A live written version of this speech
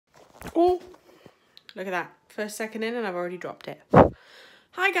Oh, look at that. First second in and I've already dropped it.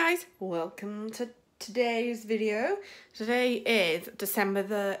 Hi guys, welcome to today's video. Today is December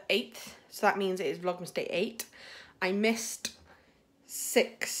the 8th, so that means it is Vlogmass Day 8. I missed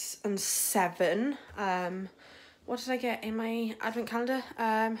 6 and 7. What did I get in my advent calendar?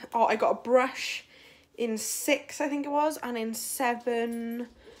 Oh, I got a brush in 6, I think it was, and in 7...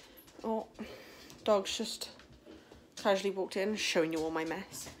 Oh, dog's just casually walked in, showing you all my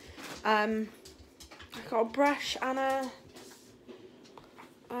mess. I got a brush and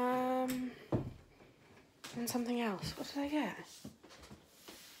and something else. What did I get?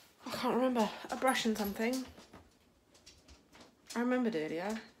 I can't remember. A brush and something. I remembered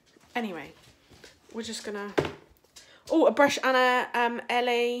earlier. Anyway, we're just gonna... Oh, a brush and a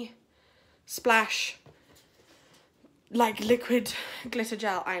LA Splash like liquid glitter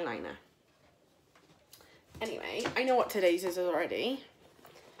gel eyeliner. Anyway, I know what today's is already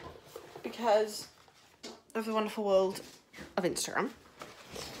because of the wonderful world of Instagram.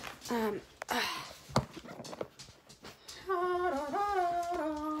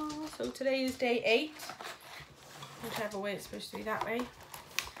 So today is day 8, whichever way it's supposed to be that way.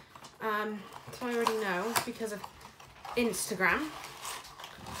 So I already know because of Instagram.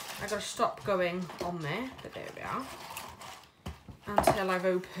 I gotta stop going on there, but there we are. Until I've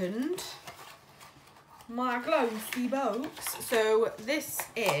opened my glossy box. So this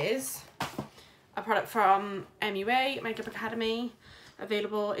is a product from MUA, Makeup Academy,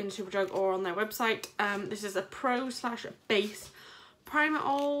 available in Superdrug or on their website. This is a pro/base primer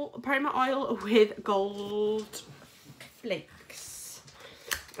oil with gold flakes.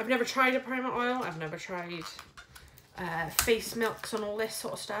 I've never tried a primer oil. I've never tried face milks and all this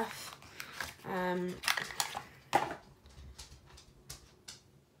sort of stuff.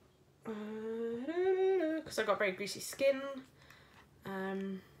 Because I've got very greasy skin.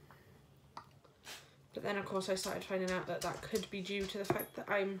 But then of course I started finding out that that could be due to the fact that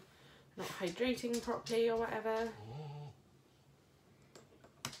I'm not hydrating properly or whatever.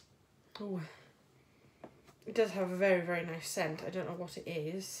 Oh, it does have a very, very nice scent. I don't know what it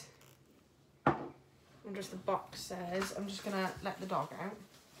is. And just the box says, I'm just gonna let the dog out.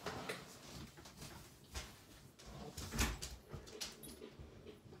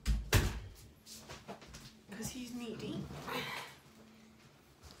 Because he's needy.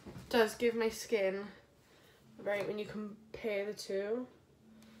 Does give my skin, very, when you compare the two,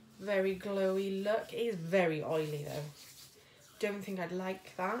 very glowy look. It is very oily though. Don't think I'd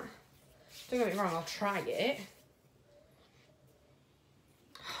like that. Don't get me wrong, I'll try it.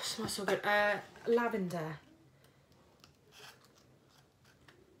 Oh, it smells so good. Lavender.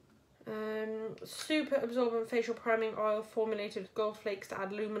 Super absorbent facial priming oil formulated with gold flakes to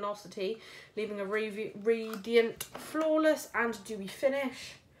add luminosity, leaving a radiant, flawless and dewy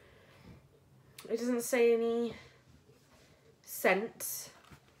finish. It doesn't say any scents,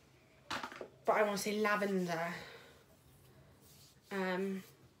 but I want to say lavender.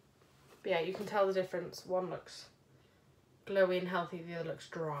 But yeah, you can tell the difference. One looks glowy and healthy, the other looks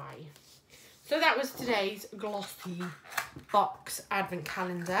dry. So that was today's glossy box advent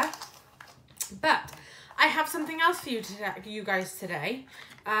calendar. But I have something else for you today, you guys today.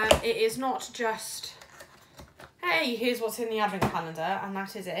 It is not just, hey, here's what's in the advent calendar and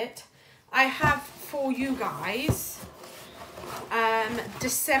that is it. I have for you guys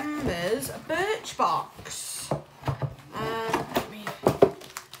December's Birchbox.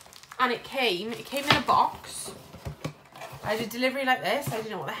 And it came in a box. I did delivery like this. I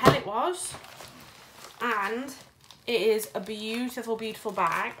didn't know what the hell it was. And it is a beautiful, beautiful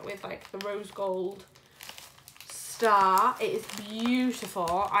bag with like the rose gold star. It is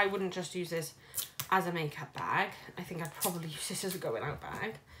beautiful. I wouldn't just use this as a makeup bag. I think I'd probably use this as a going out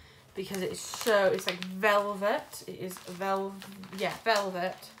bag. Because it's so, it's like velvet. It is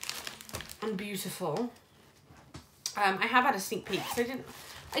velvet and beautiful. I have had a sneak peek, so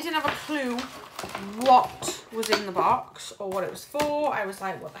I didn't have a clue what was in the box or what it was for. I was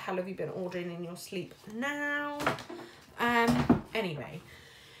like, what the hell have you been ordering in your sleep now? Anyway,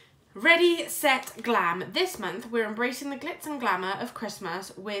 ready, set, glam. This month, we're embracing the glitz and glamour of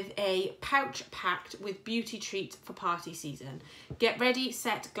Christmas with a pouch packed with beauty treats for party season. Get ready,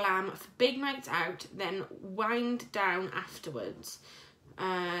 set, glam for big nights out, then wind down afterwards.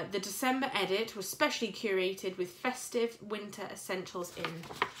 The December edit was specially curated with festive winter essentials in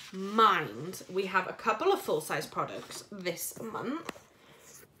mind. We have a couple of full-size products this month.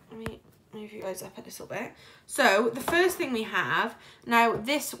 Let me move you guys up a little bit. So the first thing we have, now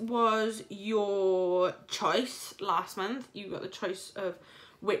this was your choice last month. You got the choice of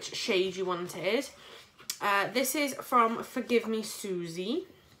which shade you wanted. This is from Forgive Me Susie.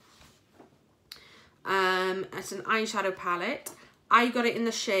 It's an eyeshadow palette. I got it in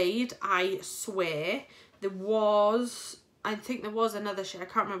the shade I Swear. I think there was another shade. I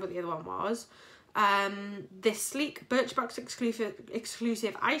can't remember what the other one was. This sleek Birchbox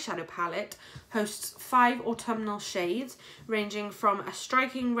exclusive eyeshadow palette hosts 5 autumnal shades ranging from a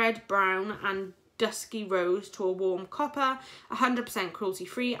striking red, brown and dusky rose to a warm copper, 100%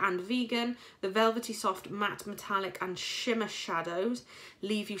 cruelty-free and vegan. The velvety soft matte metallic and shimmer shadows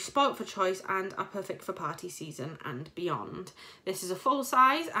leave you spoilt for choice and are perfect for party season and beyond. This is a full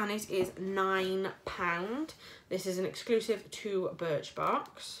size and it is £9. This is an exclusive to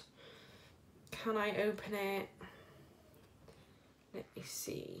Birchbox. Can I open it? Let me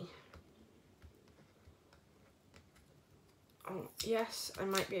see. Oh, yes, I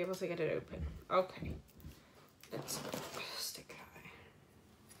might be able to get it open. Okay, let's stick that in.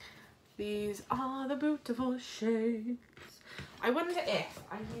 These are the beautiful shades. I wonder if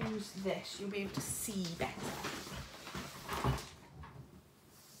I use this, you'll be able to see better.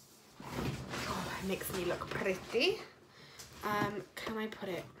 Oh, it makes me look pretty. Can I put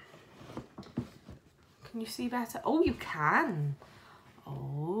it? Can you see better? Oh, you can.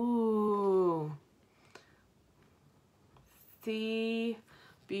 Oh. The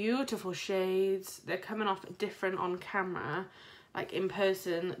beautiful shades. They're coming off different on camera. Like in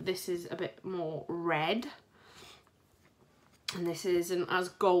person, this is a bit more red. And this isn't as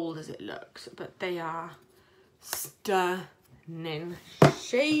gold as it looks, but they are stunning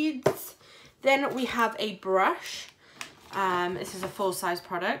shades. Then we have a brush. This is a full-size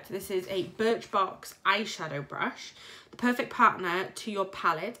product. This is a Birchbox eyeshadow brush. The perfect partner to your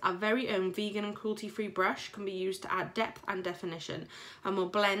palette. Our very own vegan and cruelty-free brush can be used to add depth and definition and will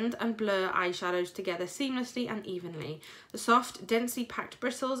blend and blur eyeshadows together seamlessly and evenly. The soft, densely packed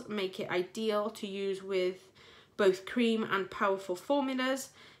bristles make it ideal to use with both cream and powerful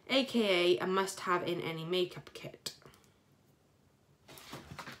formulas, aka a must-have in any makeup kit.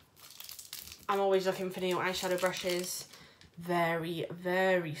 I'm always looking for new eyeshadow brushes. Very,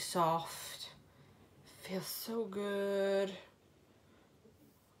 very soft. Feels so good.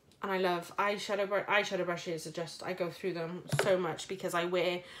 And I love eyeshadow brushes. Are just, I go through them so much because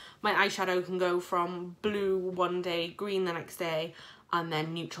my eyeshadow can go from blue one day, green the next day, and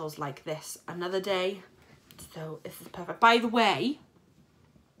then neutrals like this another day. So this is perfect. By the way,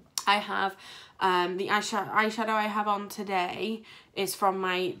 I have the eyeshadow I have on today is from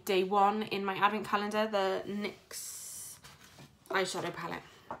my day 1 in my advent calendar, the NYX eyeshadow palette,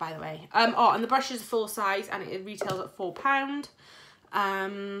 by the way. Oh, and the brush is full size and it retails at £4.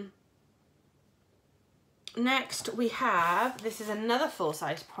 Next we have, this is another full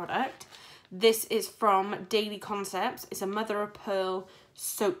size product. This is from Daily Concepts. It's a mother of pearl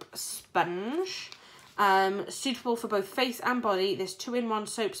soap sponge. Suitable for both face and body, this 2-in-1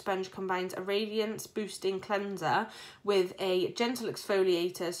 soap sponge combines a radiance boosting cleanser with a gentle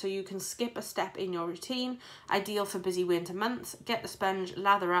exfoliator so you can skip a step in your routine. Ideal for busy winter months. Get the sponge,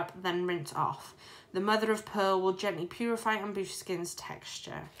 lather up, then rinse off. The mother of pearl will gently purify and boost skin's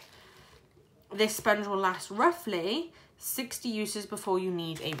texture. This sponge will last roughly 60 uses before you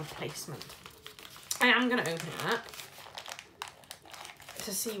need a replacement. I am going to open it up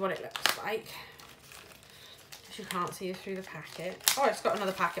to see what it looks like. You can't see it through the packet. Oh, it's got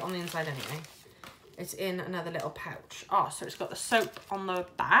another packet on the inside anyway. It's in another little pouch. Oh, so it's got the soap on the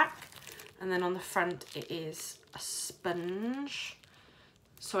back and then on the front it is a sponge.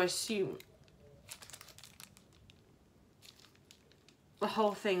 So I assume the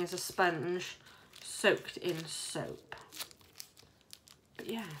whole thing is a sponge soaked in soap. But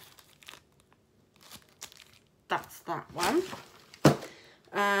yeah, that's that one.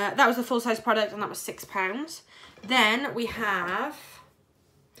 That was the full-size product and that was £6. Then we have,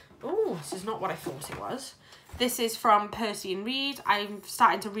 oh, this is not what I thought it was. This is from Percy & Reed. I'm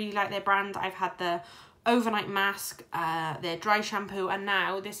starting to really like their brand. I've had the overnight mask, their dry shampoo, and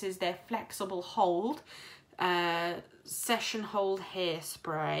now this is their flexible hold, session hold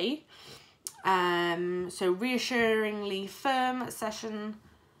hairspray. So reassuringly firm session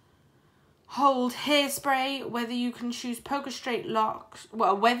hold hairspray. Whether you choose poker straight locks,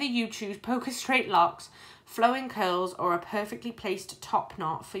 flowing curls, or a perfectly placed top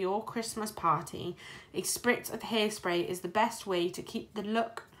knot for your Christmas party, a spritz of hairspray is the best way to keep the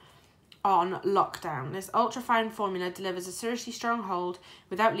look on lockdown. This ultra fine formula delivers a seriously strong hold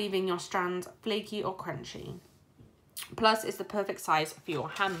without leaving your strands flaky or crunchy. Plus, it's the perfect size for your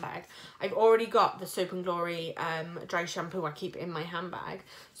handbag. I've already got the Soap & Glory dry shampoo. I keep it in my handbag.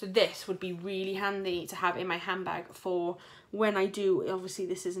 So this would be really handy to have in my handbag for when I do, obviously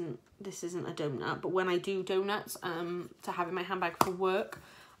this isn't a donut, but when I do donuts to have in my handbag for work,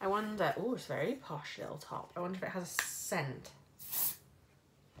 I wonder, oh, it's a very posh little top. I wonder if it has a scent.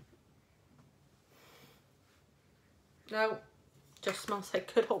 No, just smells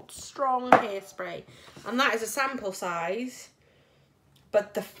like good old strong hairspray. And that is a sample size,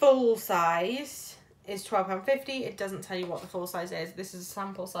 but the full size is £12.50. It doesn't tell you what the full size is. This is a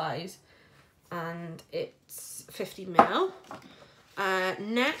sample size and it's 50ml.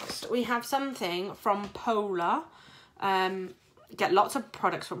 Next, we have something from Polar. Get lots of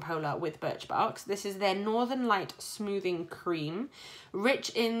products from Polar with Birchbox. This is their Northern Light Smoothing Cream, rich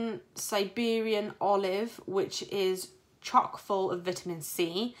in Siberian olive, which is chock full of vitamin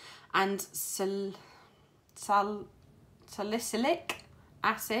C, and salicylic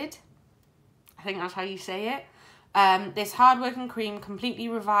acid. I think that's how you say it. This hard-working cream completely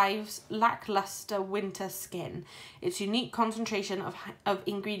revives lackluster winter skin. Its unique concentration of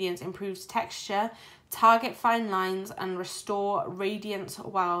ingredients improves texture, target fine lines, and restore radiance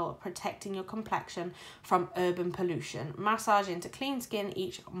while protecting your complexion from urban pollution. Massage into clean skin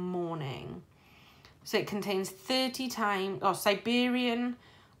each morning. So it contains 30 times... Siberian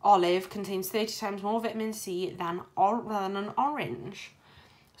olive contains 30 times more vitamin C than an orange.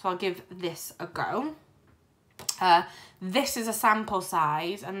 So I'll give this a go. This is a sample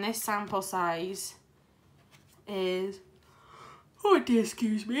size, and this sample size is, oh dear,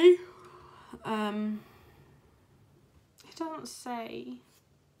 excuse me, it doesn't say,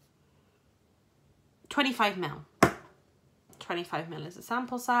 25ml. 25ml is a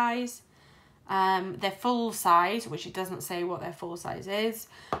sample size. Their full size, which it doesn't say what their full size is,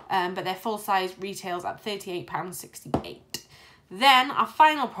 but their full size retails at £38.68. Then our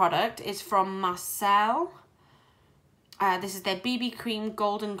final product is from Marcel. This is their BB Cream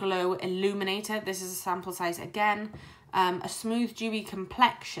Golden Glow Illuminator. This is a sample size again. A smooth, dewy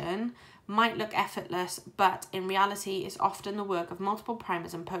complexion might look effortless, but in reality is often the work of multiple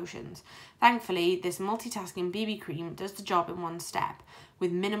primers and potions. Thankfully, this multitasking BB cream does the job in one step,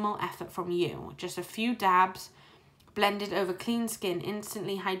 with minimal effort from you. Just a few dabs, blended over clean skin,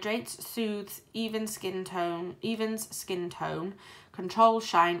 instantly hydrates, soothes, evens skin tone, controls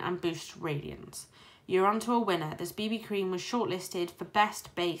shine, and boosts radiance. You're onto a winner. This BB cream was shortlisted for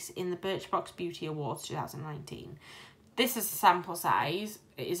Best Base in the Birchbox Beauty Awards 2019. This is a sample size.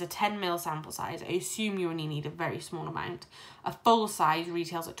 It is a 10ml sample size. I assume you only need a very small amount. A full size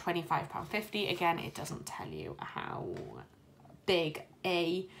retails at £25.50. Again, it doesn't tell you how big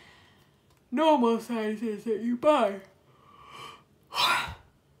a normal size is that you buy.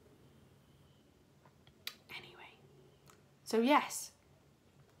 Anyway, so yes,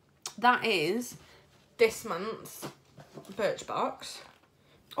 that is this month's Birchbox.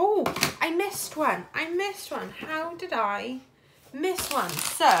 Oh, I missed one. How did I miss one?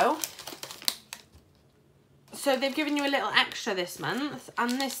 So they've given you a little extra this month,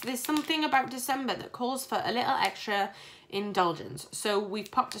 and there's something about December that calls for a little extra indulgence. So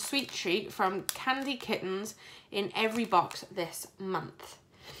we've popped a sweet treat from Candy Kittens in every box this month.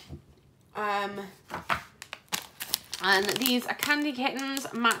 And these are Candy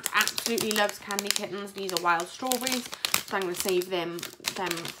Kittens. Matt absolutely loves Candy Kittens. These are wild strawberries, so I'm going to save them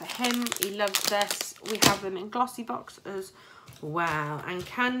for him. He loves this. We have them in glossy box as well. And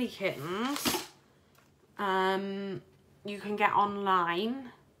Candy Kittens, you can get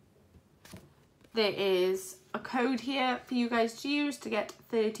online. There is a code here for you guys to use to get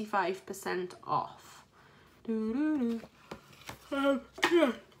 35% off. Yeah.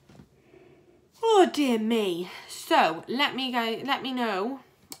 Oh dear me. So let me know.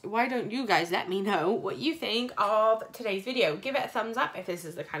 Why don't you guys let me know what you think of today's video? Give it a thumbs up if this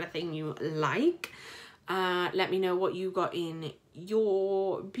is the kind of thing you like. Let me know what you got in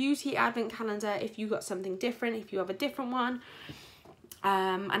your beauty advent calendar, if you got something different, if you have a different one.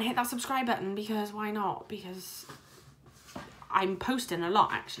 And hit that subscribe button, because why not? Because I'm posting a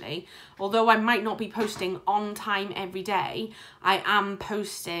lot, actually. Although I might not be posting on time every day, I am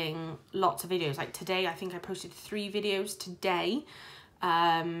posting lots of videos. Like today, I think I posted 3 videos today.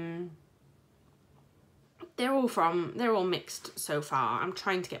 They're all mixed so far. I'm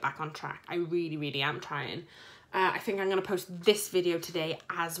trying to get back on track. I really am trying. I think I'm going to post this video today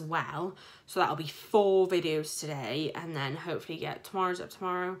as well. So that'll be 4 videos today, and then hopefully get tomorrow's up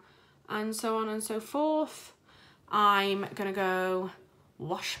tomorrow, and so on and so forth. I'm gonna go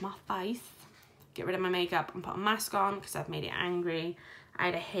wash my face, get rid of my makeup, and put a mask on because I've made it angry. I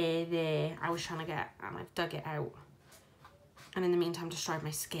had a hair there I was trying to get, and I've dug it out. And in the meantime, destroyed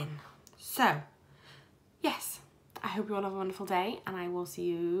my skin. So, yes, I hope you all have a wonderful day, and I will see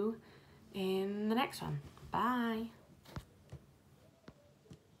you in the next one. Bye.